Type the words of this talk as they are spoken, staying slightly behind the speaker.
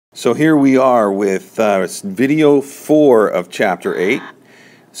So here we are with video 4 of Chapter 8,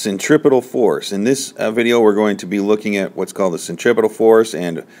 Centripetal Force. In this video we're going to be looking at what's called the centripetal force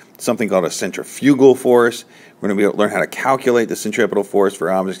and something called a centrifugal force. We're going to be able to learn how to calculate the centripetal force for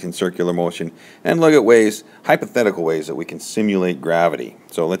objects in circular motion and look at ways, hypothetical ways, that we can simulate gravity.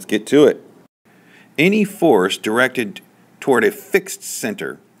 So let's get to it. Any force directed toward a fixed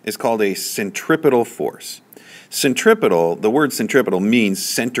center is called a centripetal force. Centripetal, the word centripetal means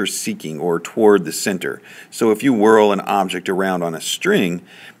center-seeking or toward the center. So if you whirl an object around on a string,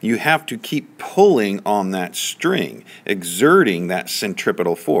 you have to keep pulling on that string, exerting that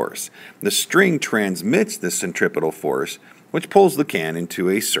centripetal force. The string transmits the centripetal force, which pulls the can into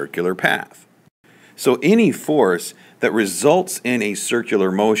a circular path. So any force that results in a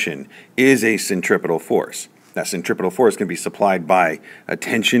circular motion is a centripetal force. That centripetal force can be supplied by a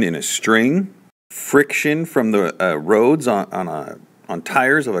tension in a string, friction from the roads on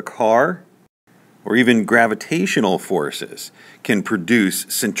tires of a car, or even gravitational forces can produce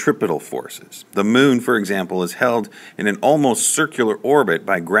centripetal forces. The moon, for example, is held in an almost circular orbit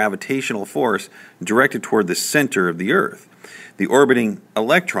by gravitational force directed toward the center of the Earth. The orbiting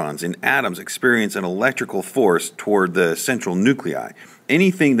electrons in atoms experience an electrical force toward the central nuclei.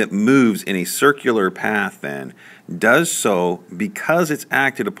 Anything that moves in a circular path then does so because it's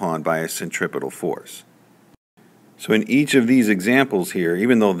acted upon by a centripetal force. So in each of these examples here,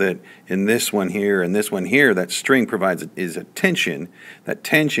 even though that in this one here and this one here, that string is a tension, that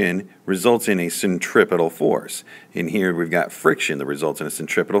tension results in a centripetal force. In here we've got friction that results in a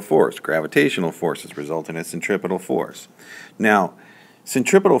centripetal force. Gravitational forces result in a centripetal force. Now,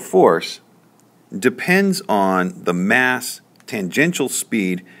 centripetal force depends on the mass, tangential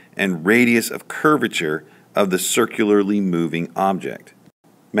speed, and radius of curvature of the circularly moving object.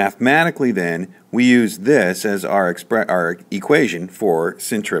 Mathematically then, we use this as our equation for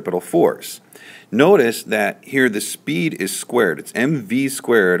centripetal force. Notice that here the speed is squared. It's mv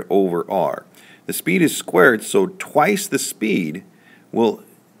squared over r. The speed is squared, so twice the speed will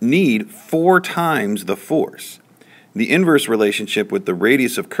need 4 times the force. The inverse relationship with the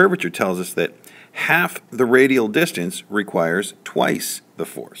radius of curvature tells us that half the radial distance requires twice the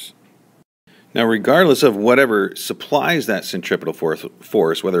force. Now, regardless of whatever supplies that centripetal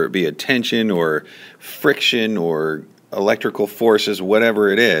force, whether it be a tension or friction or electrical forces, whatever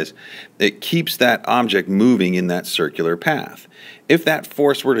it is, it keeps that object moving in that circular path. If that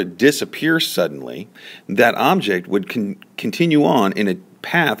force were to disappear suddenly, that object would continue on in a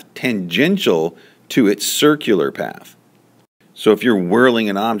path tangential to its circular path. So if you're whirling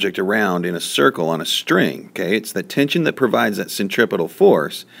an object around in a circle on a string, okay, it's the tension that provides that centripetal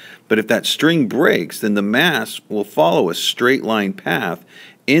force, but if that string breaks, then the mass will follow a straight line path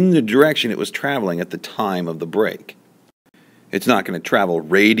in the direction it was traveling at the time of the break. It's not going to travel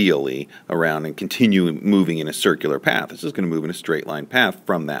radially around and continue moving in a circular path. It's just going to move in a straight line path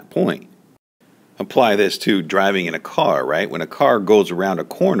from that point. Apply this to driving in a car, right? When a car goes around a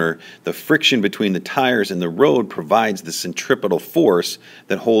corner, the friction between the tires and the road provides the centripetal force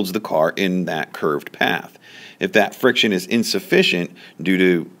that holds the car in that curved path. If that friction is insufficient due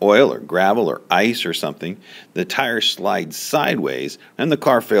to oil or gravel or ice or something, the tires slide sideways and the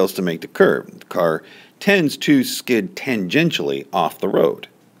car fails to make the curve. The car tends to skid tangentially off the road.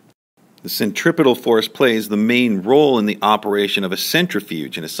 The centripetal force plays the main role in the operation of a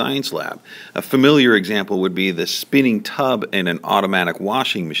centrifuge in a science lab. A familiar example would be the spinning tub in an automatic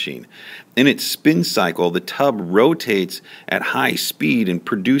washing machine. In its spin cycle, the tub rotates at high speed and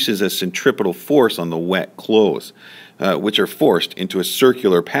produces a centripetal force on the wet clothes, which are forced into a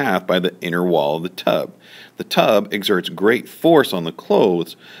circular path by the inner wall of the tub. The tub exerts great force on the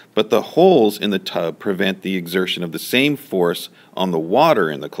clothes, but the holes in the tub prevent the exertion of the same force on the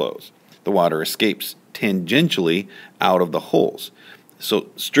water in the clothes. The water escapes tangentially out of the holes. So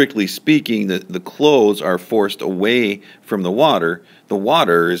strictly speaking, the clothes are forced away from the water. The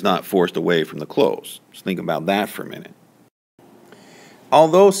water is not forced away from the clothes. Just think about that for a minute.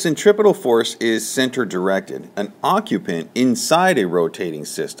 Although centripetal force is center-directed, an occupant inside a rotating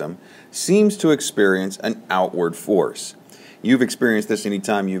system seems to experience an outward force. You've experienced this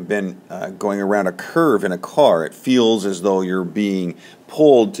anytime you've been going around a curve in a car. It feels as though you're being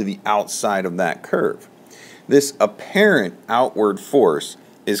pulled to the outside of that curve. This apparent outward force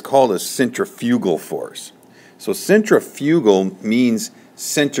is called a centrifugal force. So centrifugal means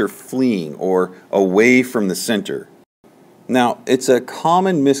center fleeing or away from the center. Now, it's a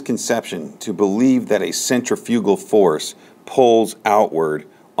common misconception to believe that a centrifugal force pulls outward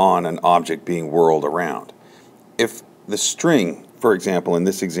on an object being whirled around. If the string, for example, in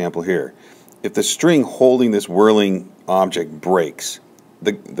this example here, if the string holding this whirling object breaks,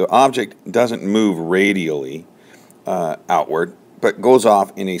 the object doesn't move radially outward, but goes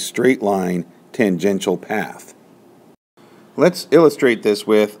off in a straight line tangential path. Let's illustrate this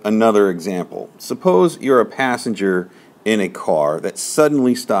with another example. Suppose you're a passenger in a car that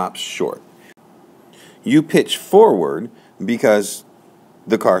suddenly stops short. You pitch forward because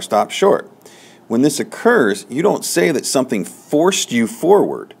the car stopped short. When this occurs, you don't say that something forced you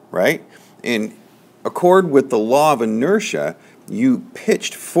forward, right? In accord with the law of inertia, you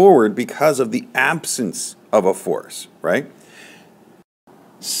pitched forward because of the absence of a force, right?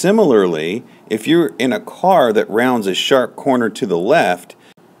 Similarly, if you're in a car that rounds a sharp corner to the left,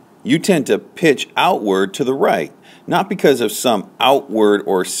 you tend to pitch outward to the right, not because of some outward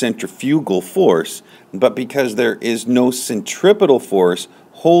or centrifugal force, but because there is no centripetal force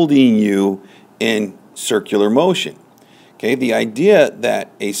holding you in circular motion. Okay, the idea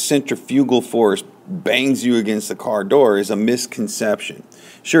that a centrifugal force bangs you against the car door is a misconception.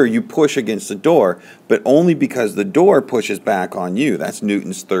 Sure, you push against the door, but only because the door pushes back on you. That's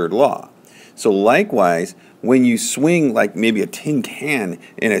Newton's third law. So likewise, when you swing like maybe a tin can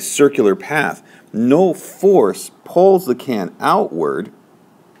in a circular path, no force pulls the can outward.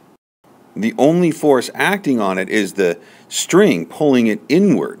 The only force acting on it is the string pulling it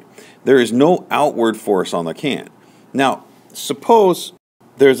inward. There is no outward force on the can. Now, suppose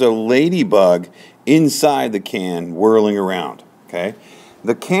there's a ladybug inside the can whirling around, okay?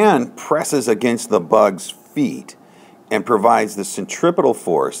 The can presses against the bug's feet and provides the centripetal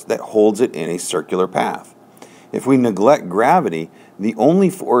force that holds it in a circular path. If we neglect gravity, the only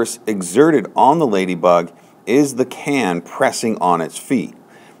force exerted on the ladybug is the can pressing on its feet.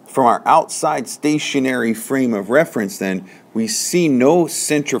 From our outside stationary frame of reference, then, we see no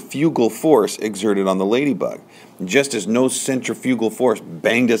centrifugal force exerted on the ladybug, just as no centrifugal force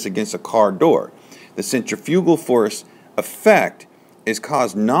banged us against a car door. The centrifugal force effect is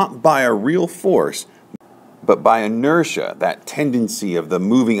caused not by a real force, but by inertia, that tendency of the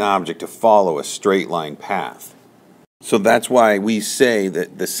moving object to follow a straight line path. So that's why we say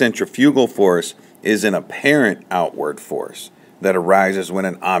that the centrifugal force is an apparent outward force that arises when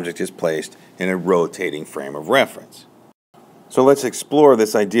an object is placed in a rotating frame of reference. So let's explore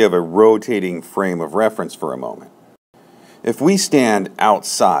this idea of a rotating frame of reference for a moment. If we stand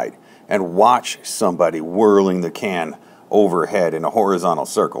outside and watch somebody whirling the can overhead in a horizontal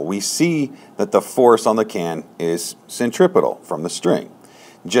circle, we see that the force on the can is centripetal from the string,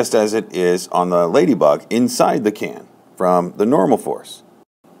 just as it is on the ladybug inside the can from the normal force.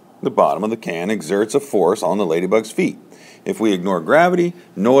 The bottom of the can exerts a force on the ladybug's feet. If we ignore gravity,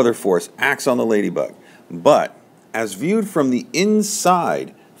 no other force acts on the ladybug. But as viewed from the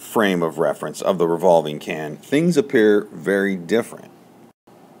inside frame of reference of the revolving can, things appear very different.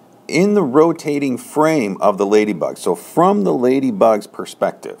 In the rotating frame of the ladybug, so from the ladybug's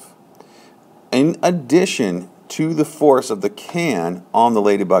perspective, in addition to the force of the can on the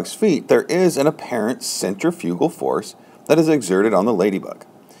ladybug's feet, there is an apparent centrifugal force that is exerted on the ladybug.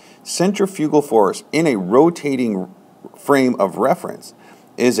 Centrifugal force in a rotating frame of reference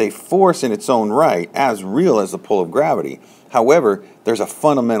is a force in its own right, as real as the pull of gravity. However, there's a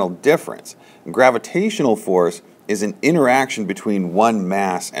fundamental difference. Gravitational force is an interaction between one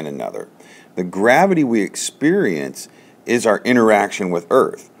mass and another. The gravity we experience is our interaction with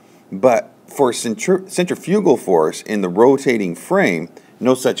Earth. But for centrifugal force in the rotating frame,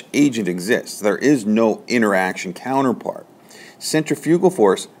 no such agent exists. There is no interaction counterpart. Centrifugal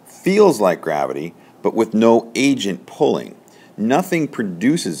force feels like gravity, but with no agent pulling. Nothing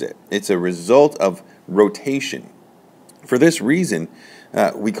produces it. It's a result of rotation. For this reason,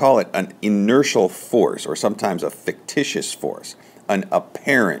 we call it an inertial force, or sometimes a fictitious force, an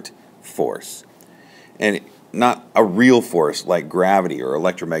apparent force, and not a real force like gravity or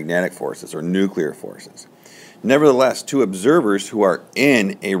electromagnetic forces or nuclear forces. Nevertheless, to observers who are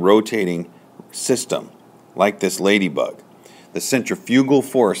in a rotating system, like this ladybug, the centrifugal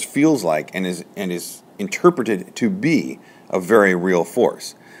force feels like and is interpreted to be a very real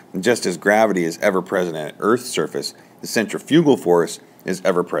force. Just as gravity is ever present at Earth's surface, the centrifugal force is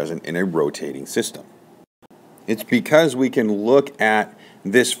ever present in a rotating system. It's because we can look at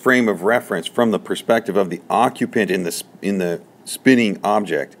this frame of reference from the perspective of the occupant in the spinning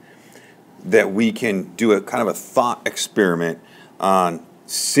object that we can do a kind of a thought experiment on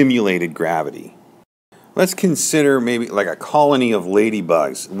simulated gravity. Let's consider maybe like a colony of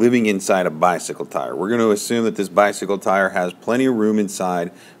ladybugs living inside a bicycle tire. We're going to assume that this bicycle tire has plenty of room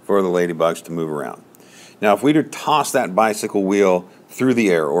inside for the ladybugs to move around. Now, if we were to toss that bicycle wheel through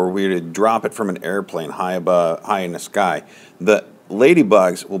the air, or we were to drop it from an airplane high in the sky, the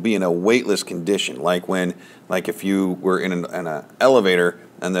ladybugs will be in a weightless condition, like if you were in an elevator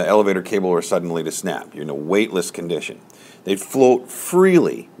and the elevator cable were suddenly to snap. You're in a weightless condition. They'd float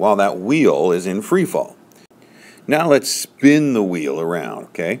freely while that wheel is in free fall. Now let's spin the wheel around,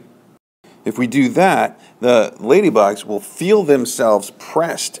 okay? If we do that, the ladybugs will feel themselves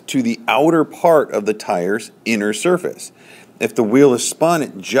pressed to the outer part of the tire's inner surface. If the wheel is spun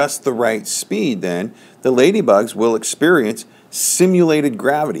at just the right speed, then the ladybugs will experience simulated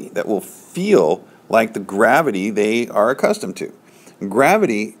gravity that will feel like the gravity they are accustomed to.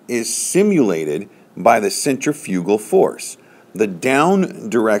 Gravity is simulated by the centrifugal force. The down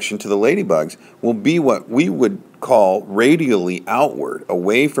direction to the ladybugs will be what we would call radially outward,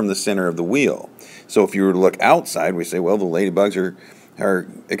 away from the center of the wheel. So if you were to look outside, we say, well, the ladybugs are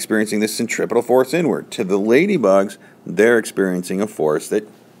experiencing this centripetal force inward. To the ladybugs, they're experiencing a force that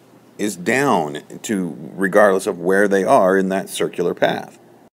is down to regardless of where they are in that circular path.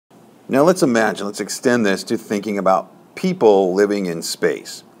 Now let's extend this to thinking about people living in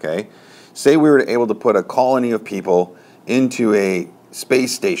space, okay? Say we were able to put a colony of people into a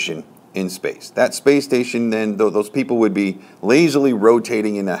space station in space. That space station, then, those people would be lazily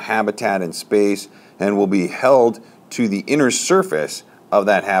rotating in a habitat in space and will be held to the inner surface of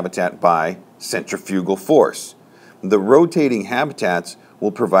that habitat by centrifugal force. The rotating habitats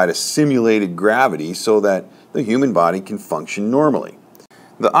will provide a simulated gravity so that the human body can function normally.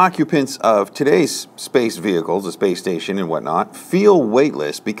 The occupants of today's space vehicles, the space station and whatnot, feel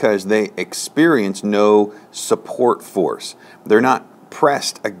weightless because they experience no support force. They're not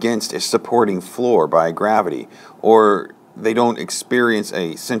pressed against a supporting floor by gravity, or they don't experience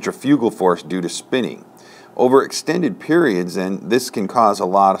a centrifugal force due to spinning. Over extended periods, then, this can cause a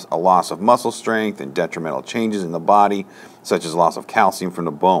loss of muscle strength and detrimental changes in the body, such as loss of calcium from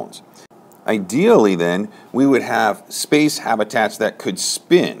the bones. Ideally, then, we would have space habitats that could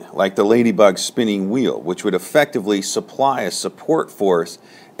spin, like the ladybug spinning wheel, which would effectively supply a support force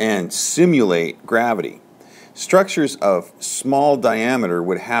and simulate gravity. Structures of small diameter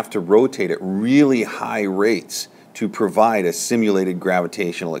would have to rotate at really high rates to provide a simulated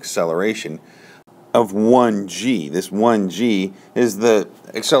gravitational acceleration of 1g. This 1g is the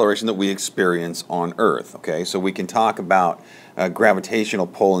acceleration that we experience on Earth. Okay, so we can talk about a gravitational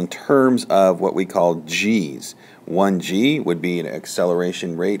pull in terms of what we call g's. 1g would be an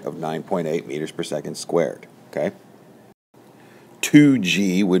acceleration rate of 9.8 meters per second squared. Okay,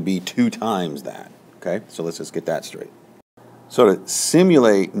 2g would be 2 times that. Okay, so let's just get that straight. So to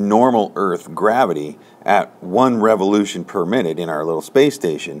simulate normal Earth gravity at 1 revolution per minute in our little space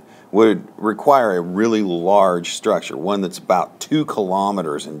station would require a really large structure, one that's about 2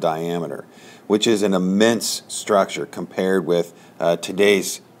 kilometers in diameter, which is an immense structure compared with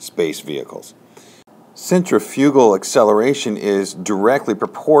today's space vehicles. Centrifugal acceleration is directly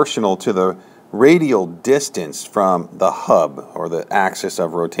proportional to the radial distance from the hub, or the axis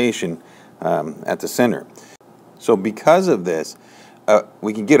of rotation, at the center. So because of this,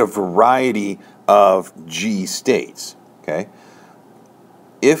 we can get a variety of G states. Okay?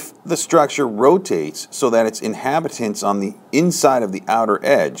 If the structure rotates so that its inhabitants on the inside of the outer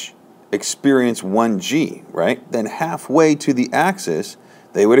edge experience 1g, right? Then halfway to the axis,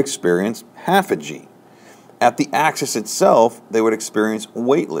 they would experience half a g. At the axis itself, they would experience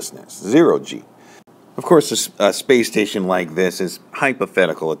weightlessness, 0g. Of course, a space station like this is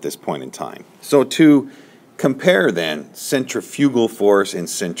hypothetical at this point in time. So to compare then centrifugal force and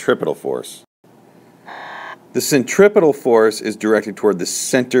centripetal force. The centripetal force is directed toward the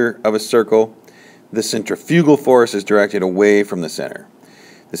center of a circle. The centrifugal force is directed away from the center.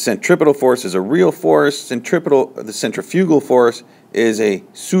 The centripetal force is a real force. The centrifugal force is a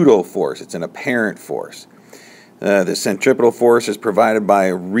pseudo force. It's an apparent force. The centripetal force is provided by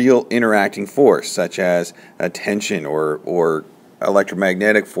a real interacting force, such as a tension or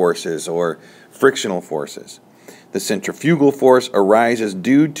electromagnetic forces or frictional forces. The centrifugal force arises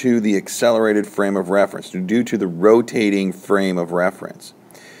due to the accelerated frame of reference, due to the rotating frame of reference.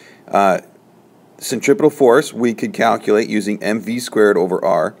 Centripetal force we could calculate using mv squared over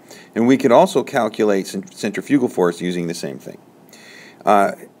r, and we could also calculate centrifugal force using the same thing.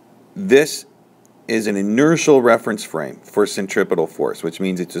 This is an inertial reference frame for centripetal force, which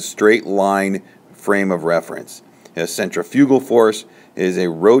means it's a straight line frame of reference. A centrifugal force is a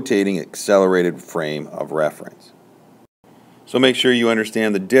rotating accelerated frame of reference. So make sure you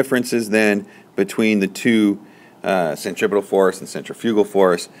understand the differences then between the two centripetal force and centrifugal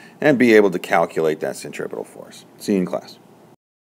force, and be able to calculate that centripetal force. See you in class.